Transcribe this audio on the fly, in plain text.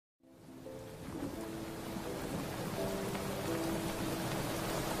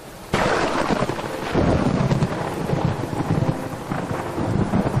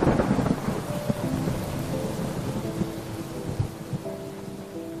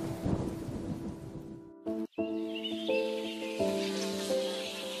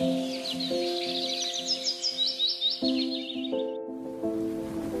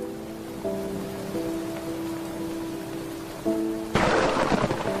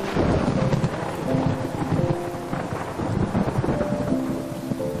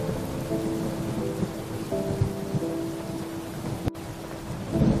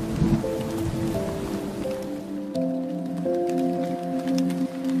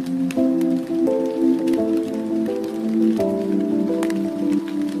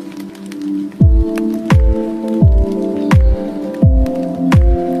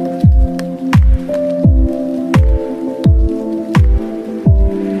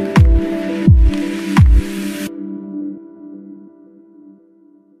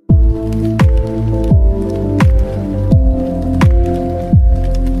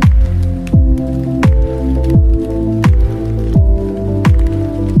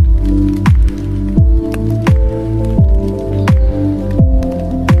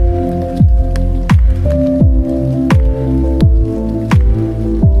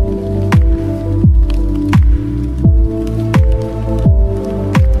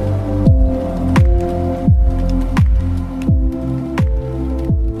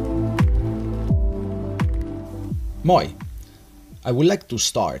Moi! I would like to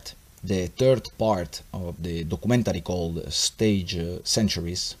start the third part of the documentary called Stage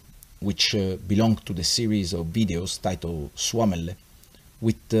Centuries, which belong to the series of videos titled Suomelle,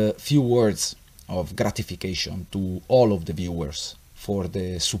 with a few words of gratification to all of the viewers for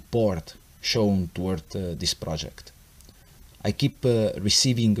the support shown toward this project. I keep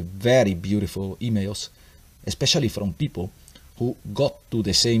receiving very beautiful emails, especially from people who got to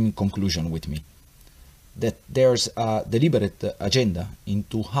the same conclusion with me, that there's a deliberate agenda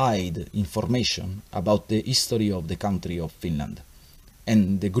to hide information about the history of the country of Finland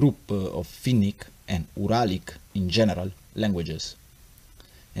and the group of Finnic and Uralic in general languages.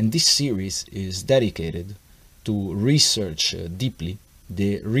 And this series is dedicated to research deeply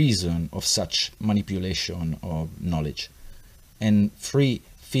the reason of such manipulation of knowledge and free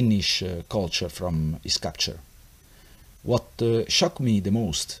Finnish culture from its capture. What shocked me the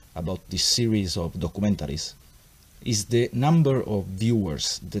most about this series of documentaries is the number of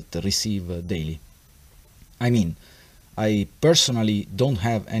viewers that receive daily. I mean, I personally don't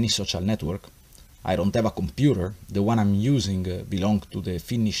have any social network. I don't have a computer. The one I'm using belongs to the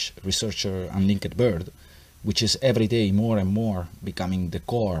Finnish researcher Unlinked Bird, which is every day more and more becoming the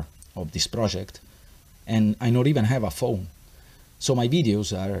core of this project. And I don't even have a phone. So my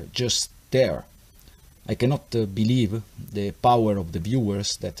videos are just there. I cannot believe the power of the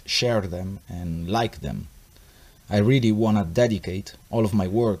viewers that share them and like them. I really want to dedicate all of my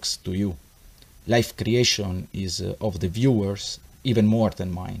works to you. Life creation is of the viewers even more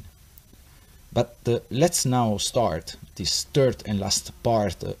than mine. But let's now start this third and last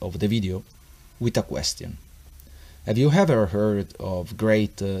part of the video with a question. Have you ever heard of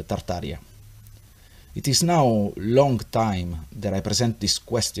Great Tartaria? It is now a long time that I present this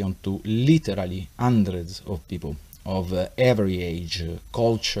question to literally hundreds of people of every age,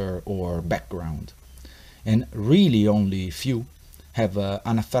 culture or background, and really only few have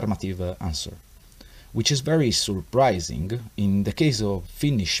an affirmative answer, which is very surprising in the case of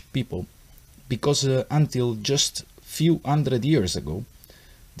Finnish people, because until just few hundred years ago,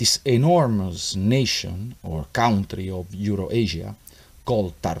 this enormous nation or country of Eurasia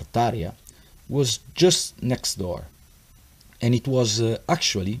called Tartaria was just next door, and it was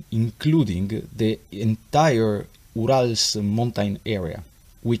actually including the entire Urals mountain area,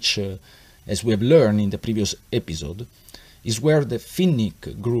 which, as we have learned in the previous episode, is where the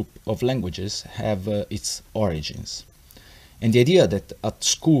Finnic group of languages have its origins. And the idea that at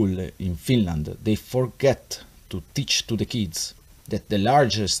school in Finland they forget to teach to the kids that the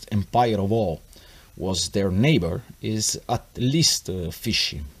largest empire of all was their neighbor is at least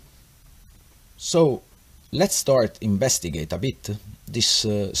fishy. So let's start investigate a bit this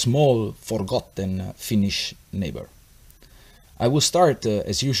small forgotten Finnish neighbor. I will start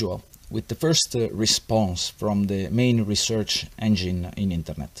as usual with the first response from the main research engine in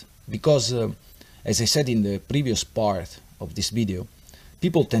internet, because as I said in the previous part of this video,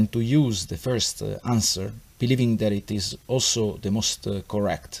 people tend to use the first answer believing that it is also the most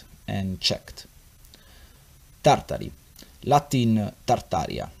correct and checked. Tartari, Latin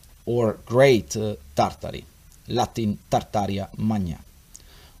Tartaria, or Great Tartari, Latin Tartaria Magna,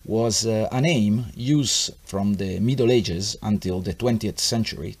 was a name used from the Middle Ages until the 20th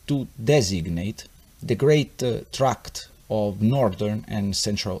century to designate the great tract of northern and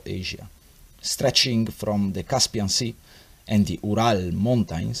central Asia, stretching from the Caspian Sea and the Ural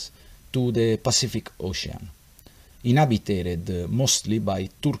Mountains to the Pacific Ocean, inhabited mostly by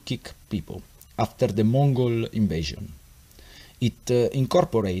Turkic people after the Mongol invasion. It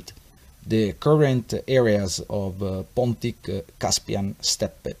incorporates the current areas of Pontic Caspian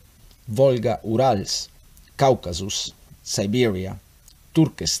Steppe, Volga Urals, Caucasus, Siberia,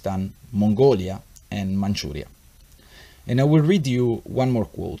 Turkestan, Mongolia, and Manchuria. And I will read you one more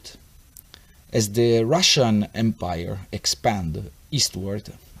quote. As the Russian Empire expanded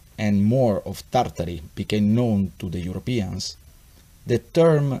eastward and more of Tartary became known to the Europeans, the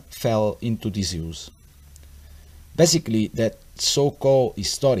term fell into disuse. Basically, that so-called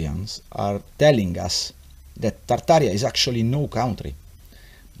historians are telling us that Tartaria is actually no country,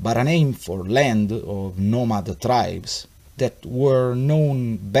 but a name for land of nomad tribes that were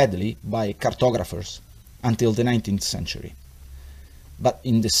known badly by cartographers until the 19th century. But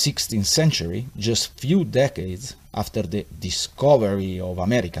in the 16th century, just few decades after the discovery of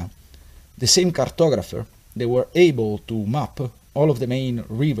America, the same cartographer, they were able to map all of the main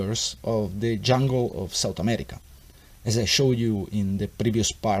rivers of the jungle of South America, as I showed you in the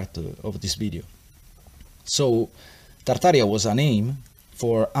previous part of this video. So Tartaria was a name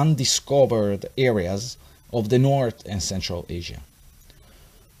for undiscovered areas of the North and Central Asia.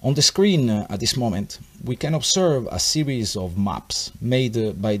 On the screen at this moment, we can observe a series of maps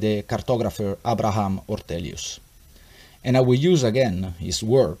made by the cartographer Abraham Ortelius. And I will use again his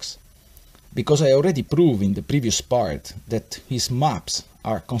works, because I already proved in the previous part that his maps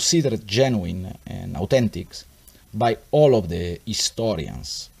are considered genuine and authentic by all of the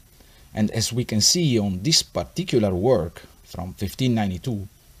historians. And as we can see on this particular work from 1592,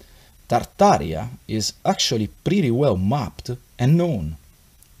 Tartaria is actually pretty well mapped and known.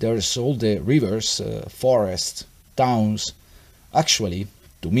 There's all the rivers, forests, towns. Actually,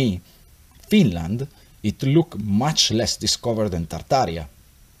 to me, Finland, it looked much less discovered than Tartaria.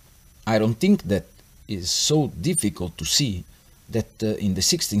 I don't think that is so difficult to see that in the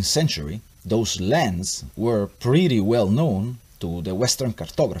 16th century, those lands were pretty well known to the Western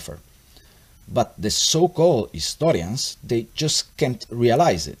cartographer. But the so-called historians, they just can't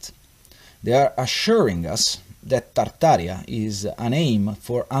realize it. They are assuring us that Tartaria is a name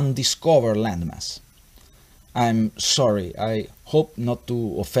for undiscovered landmass. I'm sorry, I hope not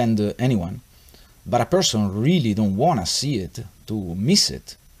to offend anyone, but a person really don't wanna see it to miss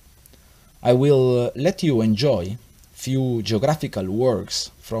it. I will let you enjoy few geographical works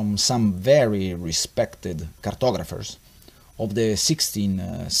from some very respected cartographers of the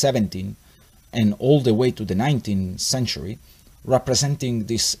 16th, 17th, and all the way to the 19th century, representing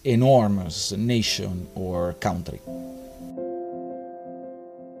this enormous nation or country.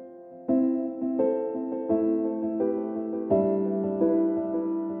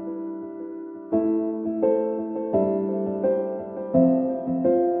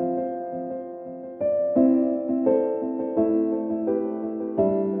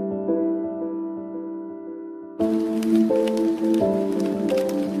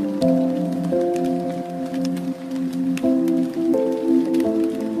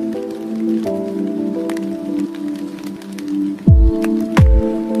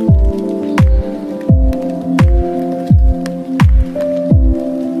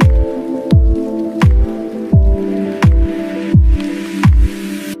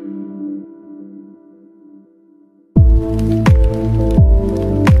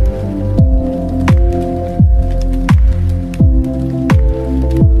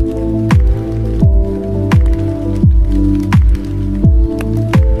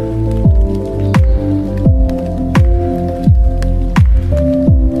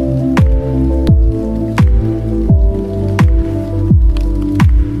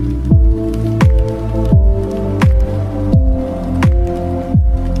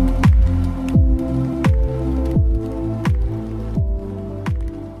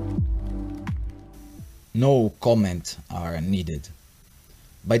 No comments are needed.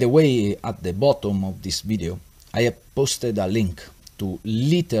 By the way, at the bottom of this video, I have posted a link to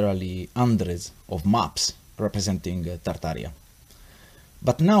literally hundreds of maps representing Tartaria.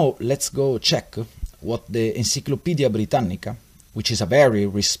 But now let's go check what the Encyclopedia Britannica, which is a very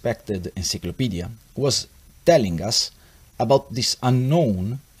respected encyclopedia, was telling us about this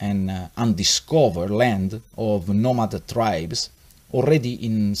unknown and undiscovered land of nomad tribes already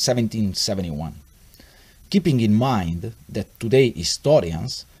in 1771. Keeping in mind that today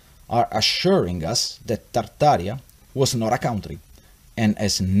historians are assuring us that Tartaria was not a country and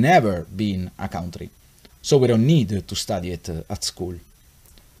has never been a country, so we don't need to study it at school.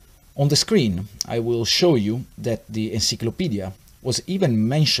 On the screen, I will show you that the encyclopedia was even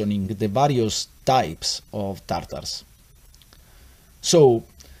mentioning the various types of Tartars. So,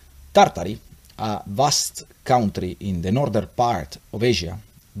 Tartary, a vast country in the northern part of Asia,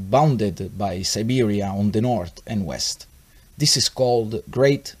 bounded by Siberia on the north and west. This is called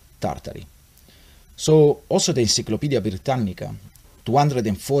Great Tartaria. So also the Encyclopedia Britannica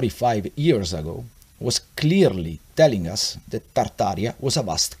 245 years ago was clearly telling us that Tartaria was a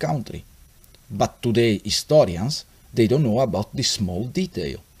vast country. But today historians, they don't know about this small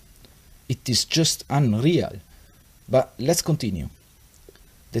detail. It is just unreal. But let's continue.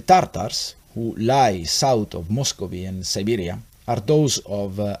 The Tartars, who lie south of Muscovy and Siberia, are those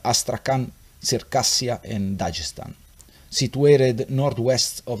of Astrakhan, Circassia and Dagestan, situated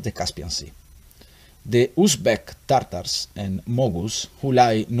northwest of the Caspian Sea. The Uzbek Tartars and Mogus, who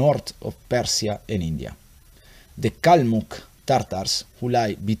lie north of Persia and India. The Kalmuk Tartars, who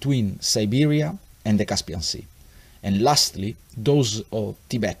lie between Siberia and the Caspian Sea. And lastly, those of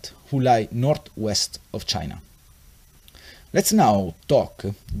Tibet, who lie northwest of China. Let's now talk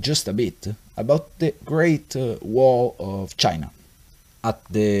just a bit about the Great Wall of China. At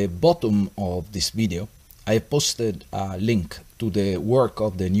the bottom of this video, I posted a link to the work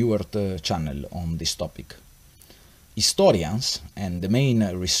of the New Earth channel on this topic. Historians and the main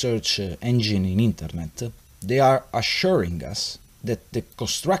research engine in internet, they are assuring us that the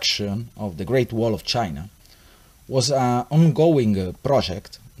construction of the Great Wall of China was an ongoing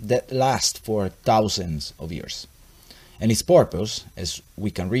project that lasts for thousands of years. And its purpose, as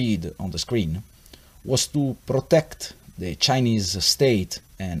we can read on the screen, was to protect the Chinese state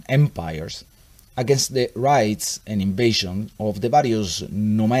and empires against the raids and invasion of the various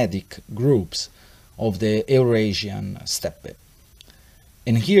nomadic groups of the Eurasian steppe.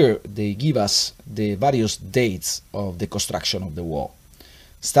 And here they give us the various dates of the construction of the wall,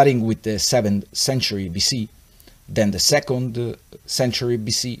 starting with the 7th century BC, then the 2nd century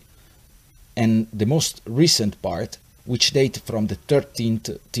BC, and the most recent part, which date from the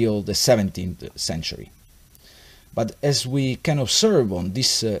 13th till the 17th century. But as we can observe on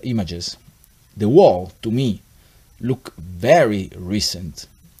these images, the wall, to me, look very recent.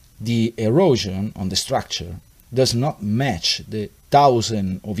 The erosion on the structure does not match the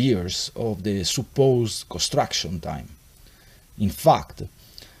thousands of years of the supposed construction time. In fact,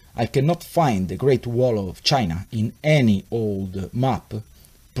 I cannot find the Great Wall of China in any old map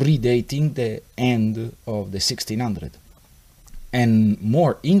predating the end of the 1600s. And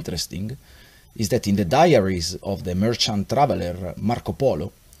more interesting is that in the diaries of the merchant traveler Marco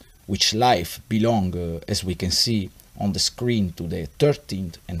Polo, which life belonged, as we can see on the screen, to the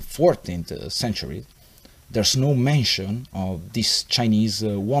 13th and 14th centuries, there's no mention of this Chinese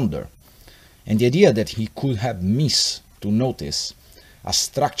wonder. And the idea that he could have missed to notice a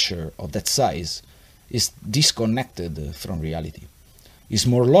structure of that size is disconnected from reality. It's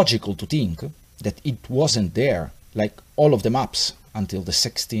more logical to think that it wasn't there, like all of the maps until the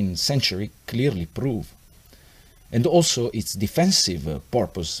 16th century clearly prove. And also its defensive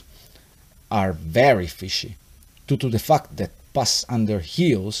purpose are very fishy, due to the fact that pass under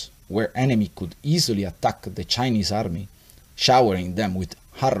hills where enemy could easily attack the Chinese army, showering them with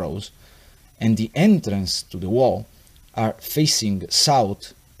arrows, and the entrance to the wall are facing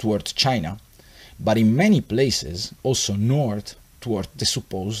south toward China, but in many places also north toward the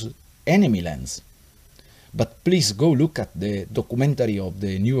supposed enemy lands. But please go look at the documentary of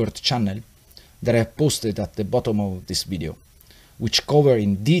the New Earth channel that I have posted at the bottom of this video, which cover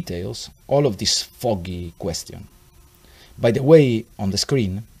in details all of this foggy question. By the way, on the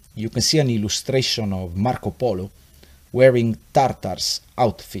screen, you can see an illustration of Marco Polo wearing Tartar's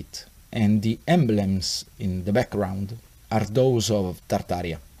outfit, and the emblems in the background are those of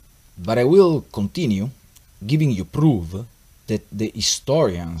Tartaria. But I will continue giving you proof that the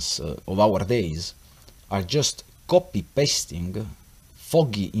historians of our days are just copy-pasting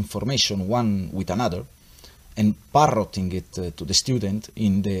foggy information one with another and parroting it to the student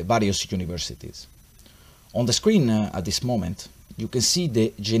in the various universities. On the screen at this moment, you can see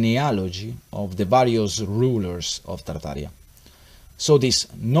the genealogy of the various rulers of Tartaria. So these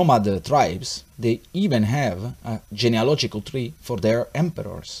nomad tribes, they even have a genealogical tree for their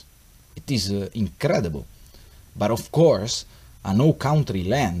emperors. It is incredible. But of course, a no-country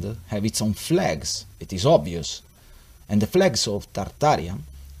land have its own flags, it is obvious. And the flags of Tartaria,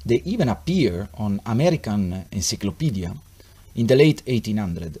 they even appear on American Encyclopedia in the late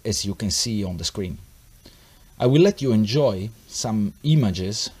 1800s, as you can see on the screen. I will let you enjoy some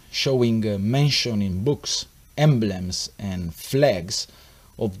images showing mention in books, emblems and flags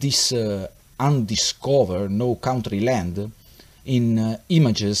of this undiscovered no-country land in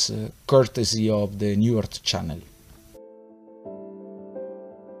images courtesy of the New Earth channel.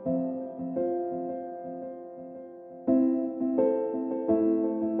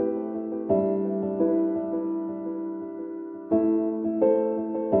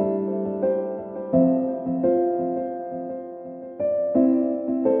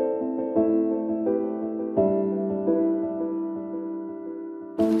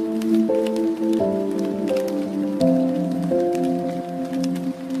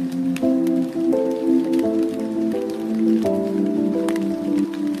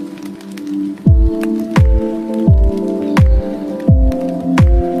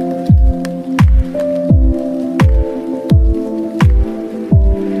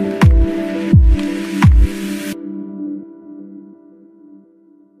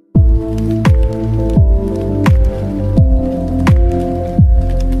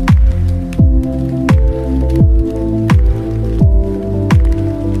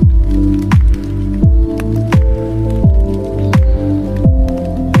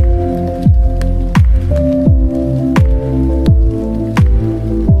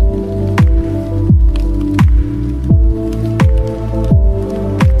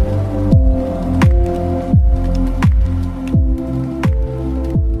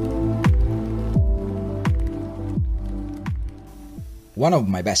 One of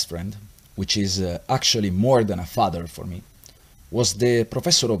my best friend, which is actually more than a father for me, was the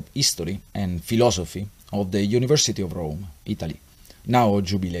professor of history and philosophy of the University of Rome, Italy, now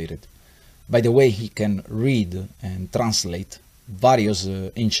jubilated. By the way, he can read and translate various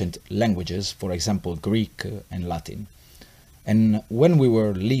ancient languages, for example Greek and Latin. And when we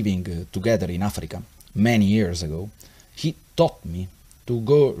were living together in Africa many years ago, he taught me to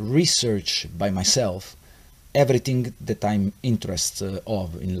go research by myself everything that I'm interested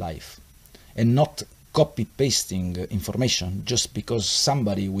of in life, and not copy-pasting information just because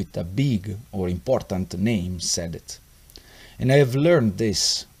somebody with a big or important name said it. And I have learned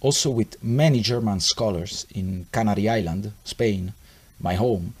this also with many German scholars in Canary Island, Spain, my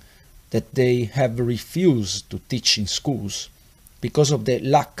home, that they have refused to teach in schools because of the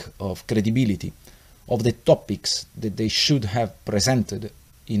lack of credibility of the topics that they should have presented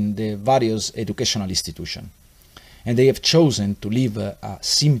in the various educational institutions. And they have chosen to live a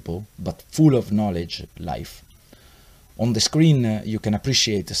simple but full of knowledge life. On the screen you can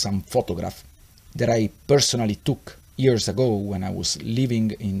appreciate some photograph that I personally took years ago when I was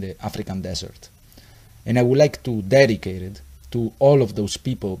living in the African desert. And I would like to dedicate it to all of those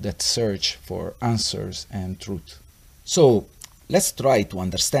people that search for answers and truth. So let's try to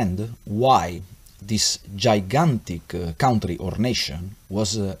understand why this gigantic country or nation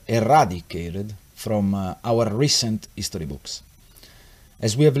was eradicated from our recent history books.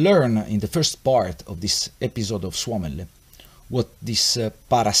 As we have learned in the first part of this episode of Suomelle, what this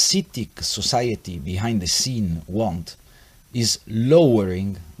parasitic society behind the scene want is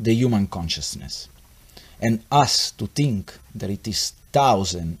lowering the human consciousness and us to think that it is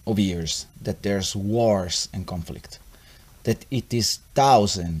thousands of years that there's wars and conflict, that it is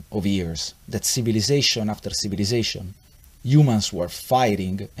thousands of years that civilization after civilization humans were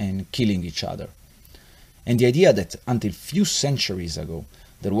fighting and killing each other. And the idea that until few centuries ago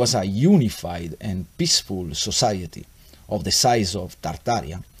there was a unified and peaceful society of the size of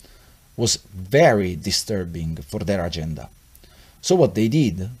Tartaria was very disturbing for their agenda. So what they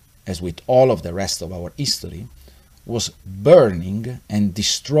did, as with all of the rest of our history, was burning and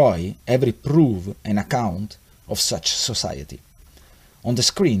destroy every proof and account of such society. On the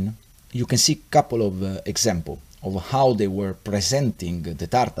screen you can see a couple of examples of how they were presenting the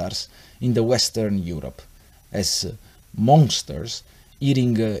Tartars in the Western Europe as monsters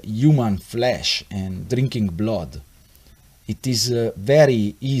eating human flesh and drinking blood. It is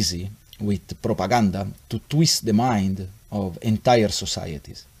very easy with propaganda to twist the mind of entire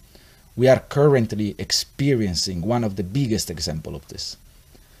societies. We are currently experiencing one of the biggest examples of this,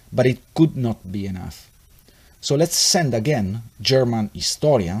 but it could not be enough. So let's send again German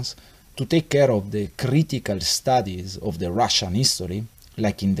historians to take care of the critical studies of the Russian history,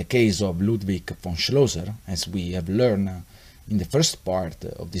 like in the case of Ludwig von Schlosser, as we have learned in the first part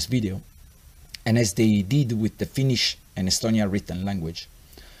of this video, and as they did with the Finnish and Estonian written language.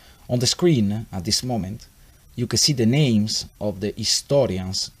 On the screen at this moment you can see the names of the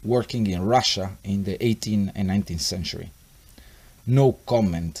historians working in Russia in the 18th and 19th century. No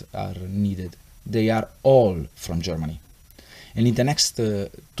comment are needed, they are all from Germany. And in the next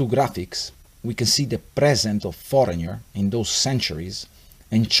two graphics we can see the presence of foreigner in those centuries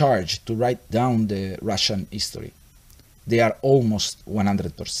and charged to write down the Russian history. They are almost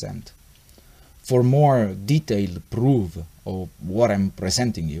 100%. For more detailed proof of what I'm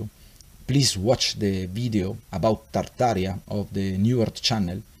presenting you, please watch the video about Tartaria of the New Earth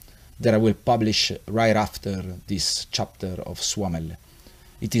channel that I will publish right after this chapter of Suomelle.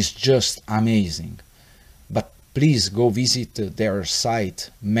 It is just amazing. But please go visit their site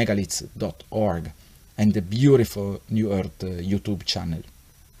megaliths.org and the beautiful New Earth YouTube channel.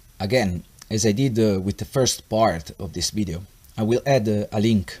 Again, as I did with the first part of this video, I will add a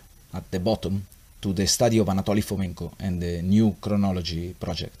link at the bottom to the study of Anatoly Fomenko and the New Chronology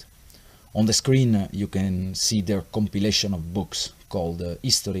project. On the screen you can see their compilation of books called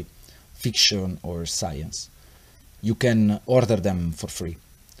History, Fiction or Science. You can order them for free.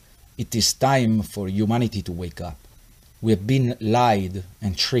 It is time for humanity to wake up. We have been lied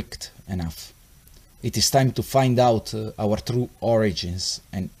and tricked enough. It is time to find out our true origins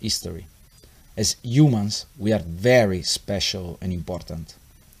and history. As humans, we are very special and important.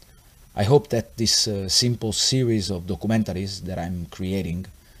 I hope that this simple series of documentaries that I'm creating,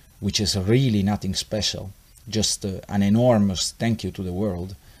 which is really nothing special, just an enormous thank you to the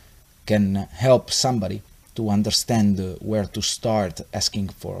world, can help somebody to understand where to start asking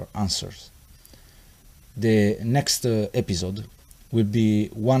for answers. The next episode will be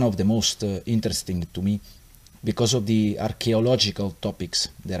one of the most interesting to me because of the archaeological topics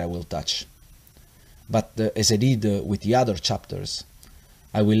that I will touch. But as I did with the other chapters,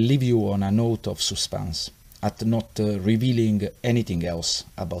 I will leave you on a note of suspense, at not revealing anything else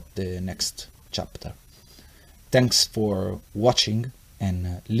about the next chapter. Thanks for watching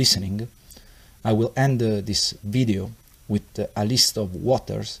and listening. I will end this video with a list of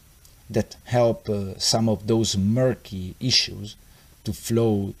waters that help some of those murky issues to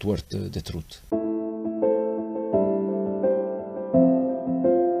flow toward the truth.